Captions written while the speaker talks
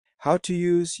How to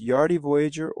use Yardi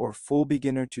Voyager or full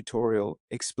beginner tutorial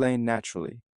explained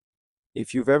naturally.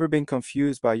 If you've ever been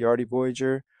confused by Yardi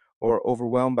Voyager or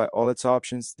overwhelmed by all its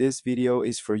options, this video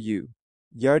is for you.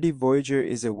 Yardi Voyager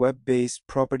is a web-based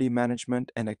property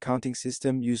management and accounting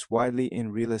system used widely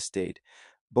in real estate,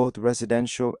 both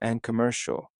residential and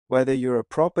commercial. Whether you're a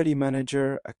property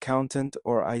manager, accountant,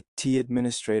 or IT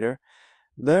administrator,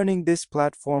 learning this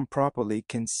platform properly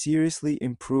can seriously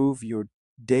improve your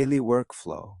daily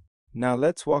workflow. Now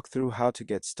let's walk through how to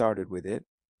get started with it.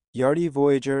 Yardi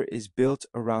Voyager is built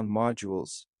around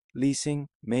modules, leasing,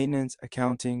 maintenance,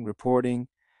 accounting, reporting,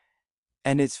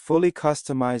 and it's fully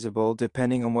customizable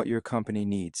depending on what your company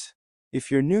needs. If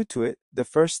you're new to it, the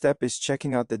first step is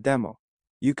checking out the demo.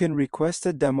 You can request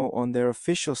a demo on their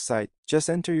official site. Just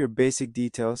enter your basic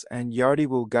details and Yardi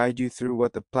will guide you through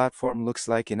what the platform looks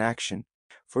like in action.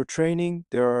 For training,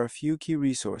 there are a few key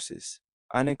resources.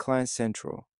 Client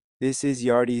Central. This is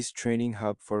Yardi's training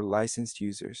hub for licensed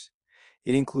users.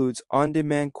 It includes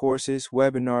on-demand courses,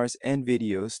 webinars, and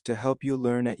videos to help you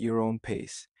learn at your own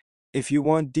pace. If you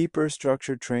want deeper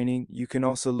structured training, you can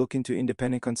also look into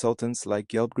independent consultants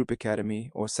like Yelp Group Academy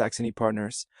or Saxony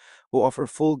Partners, who offer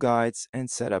full guides and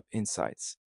setup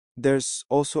insights. There's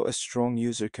also a strong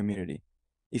user community.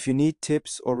 If you need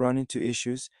tips or run into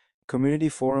issues, community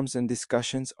forums and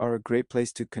discussions are a great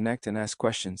place to connect and ask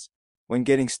questions. When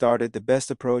getting started, the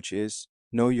best approach is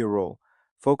know your role.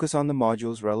 Focus on the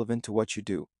modules relevant to what you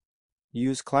do.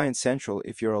 Use Client Central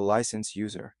if you're a licensed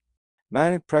user.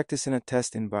 Manage practice in a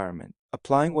test environment.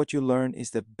 Applying what you learn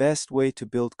is the best way to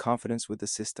build confidence with the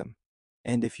system.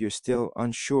 And if you're still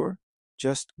unsure,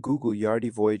 just Google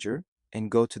Yardi Voyager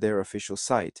and go to their official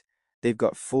site. They've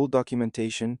got full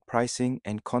documentation, pricing,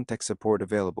 and contact support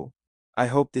available. I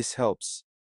hope this helps.